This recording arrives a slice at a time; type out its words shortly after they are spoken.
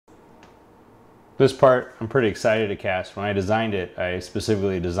This part I'm pretty excited to cast. When I designed it, I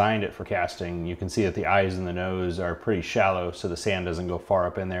specifically designed it for casting. You can see that the eyes and the nose are pretty shallow so the sand doesn't go far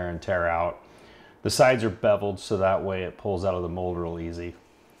up in there and tear out. The sides are beveled so that way it pulls out of the mold real easy.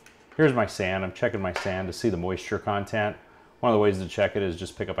 Here's my sand. I'm checking my sand to see the moisture content. One of the ways to check it is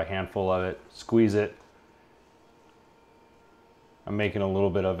just pick up a handful of it, squeeze it. I'm making a little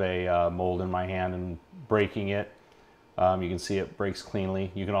bit of a mold in my hand and breaking it. You can see it breaks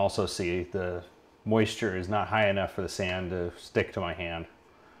cleanly. You can also see the moisture is not high enough for the sand to stick to my hand.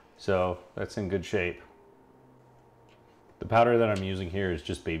 So that's in good shape. The powder that I'm using here is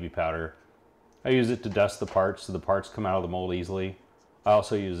just baby powder. I use it to dust the parts so the parts come out of the mold easily. I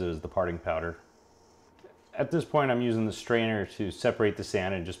also use it as the parting powder. At this point I'm using the strainer to separate the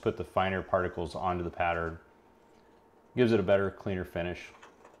sand and just put the finer particles onto the pattern. Gives it a better, cleaner finish.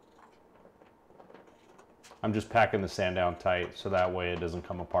 I'm just packing the sand down tight so that way it doesn't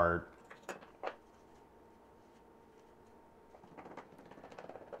come apart.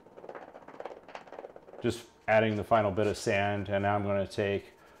 Just adding the final bit of sand, and now I'm going to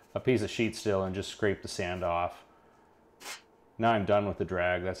take a piece of sheet steel and just scrape the sand off. Now I'm done with the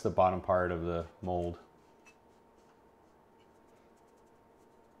drag. That's the bottom part of the mold.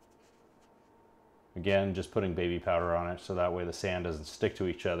 Again, just putting baby powder on it so that way the sand doesn't stick to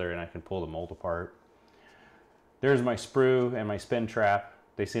each other and I can pull the mold apart. There's my sprue and my spin trap.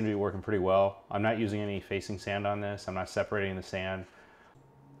 They seem to be working pretty well. I'm not using any facing sand on this. I'm not separating the sand.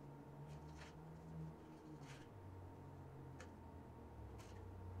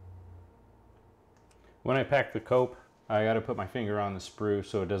 When I pack the cope, I got to put my finger on the sprue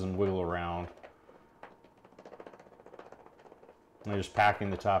so it doesn't wiggle around. I'm just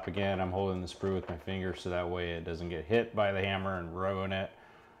packing the top again. I'm holding the sprue with my finger so that way it doesn't get hit by the hammer and ruin it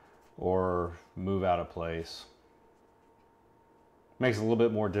or move out of place. Makes it a little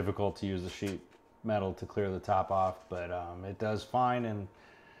bit more difficult to use the sheet metal to clear the top off, but it does fine, and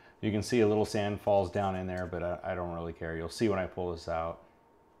you can see a little sand falls down in there, but I don't really care. You'll see when I pull this out.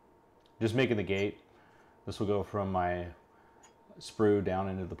 Just making the gate. This will go from my sprue down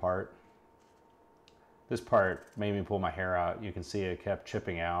into the part. This part made me pull my hair out. You can see it kept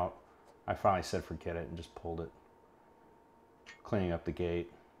chipping out. I finally said forget it and just pulled it. Cleaning up the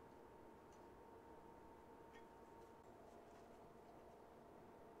gate.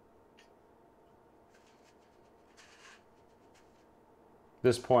 At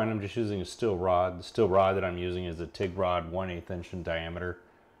this point I'm just using a steel rod. The steel rod that I'm using is a TIG rod 1/8 inch in diameter.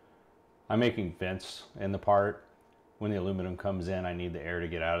 I'm making vents in the part. When the aluminum comes in, I need the air to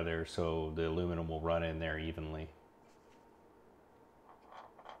get out of there so the aluminum will run in there evenly.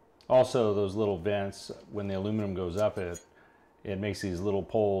 Also, those little vents, when the aluminum goes up, it makes these little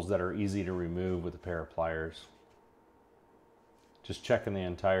poles that are easy to remove with a pair of pliers. Just checking the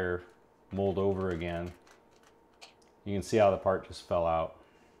entire mold over again. You can see how the part just fell out.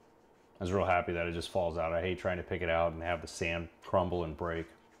 I was real happy that it just falls out. I hate trying to pick it out and have the sand crumble and break.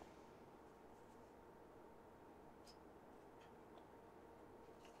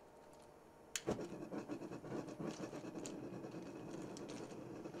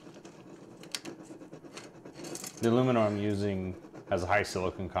 The aluminum I'm using has a high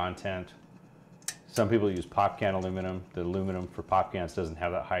silicon content. Some people use pop can aluminum. The aluminum for pop cans doesn't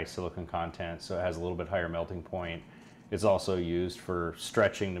have that high silicon content, so it has a little bit higher melting point. It's also used for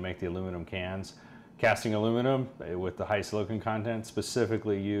stretching to make the aluminum cans. Casting aluminum with the high silicon content,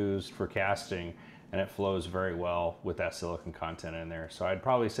 specifically used for casting, and it flows very well with that silicon content in there. So I'd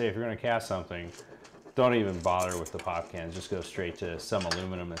probably say if you're going to cast something, don't even bother with the pop cans. Just go straight to some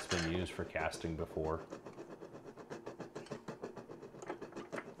aluminum that's been used for casting before.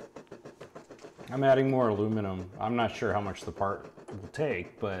 I'm adding more aluminum. I'm not sure how much the part will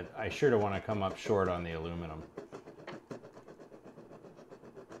take, but I sure don't want to come up short on the aluminum.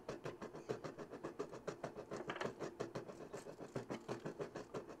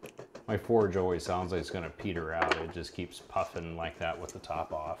 My forge always sounds like it's going to peter out. It just keeps puffing like that with the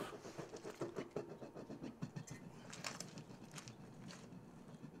top off.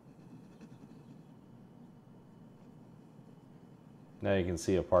 Now you can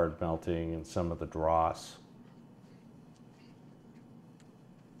see a part melting and some of the dross.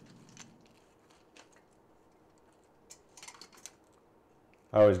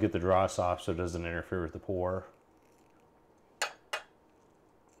 I always get the dross off so it doesn't interfere with the pour.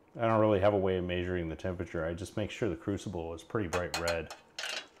 I don't really have a way of measuring the temperature. I just make sure the crucible is pretty bright red.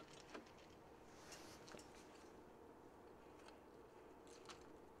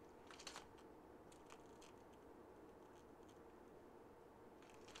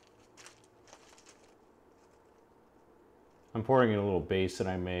 I'm pouring in a little basin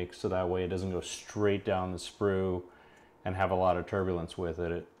I make so that way it doesn't go straight down the sprue and have a lot of turbulence with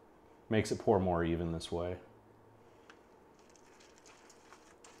it. It makes it pour more even this way.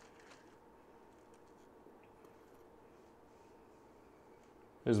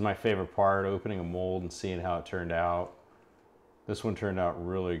 This is my favorite part, opening a mold and seeing how it turned out. This one turned out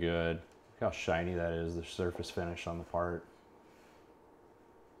really good. Look how shiny that is, the surface finish on the part.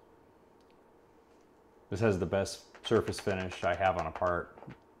 This has the best surface finish I have on a part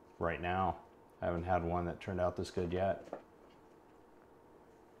right now. I haven't had one that turned out this good yet.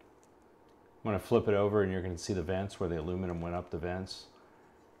 I'm going to flip it over and you're going to see the vents where the aluminum went up the vents.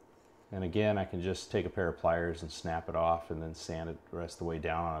 And again, I can just take a pair of pliers and snap it off and then sand it the rest of the way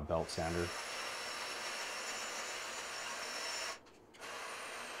down on a belt sander.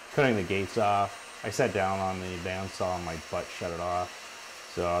 Cutting the gates off. I sat down on the bandsaw and my butt shut it off.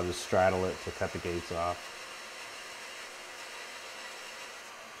 So I'll just straddle it to cut the gates off.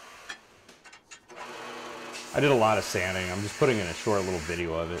 I did a lot of sanding. I'm just putting in a short little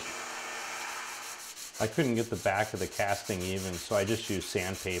video of it. I couldn't get the back of the casting even, so I just used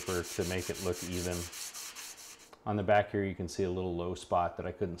sandpaper to make it look even. On the back here you can see a little low spot that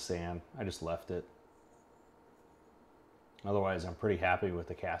I couldn't sand. I just left it. Otherwise I'm pretty happy with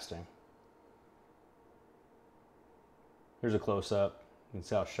the casting. Here's a close-up. You can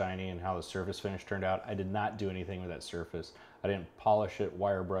see how shiny and how the surface finish turned out. I did not do anything with that surface. I didn't polish it,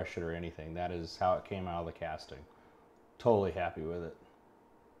 wire brush it, or anything. That is how it came out of the casting. Totally happy with it.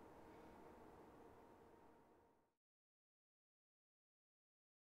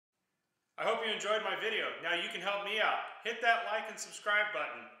 I hope you enjoyed my video. Now you can help me out. Hit that like and subscribe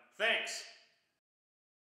button. Thanks.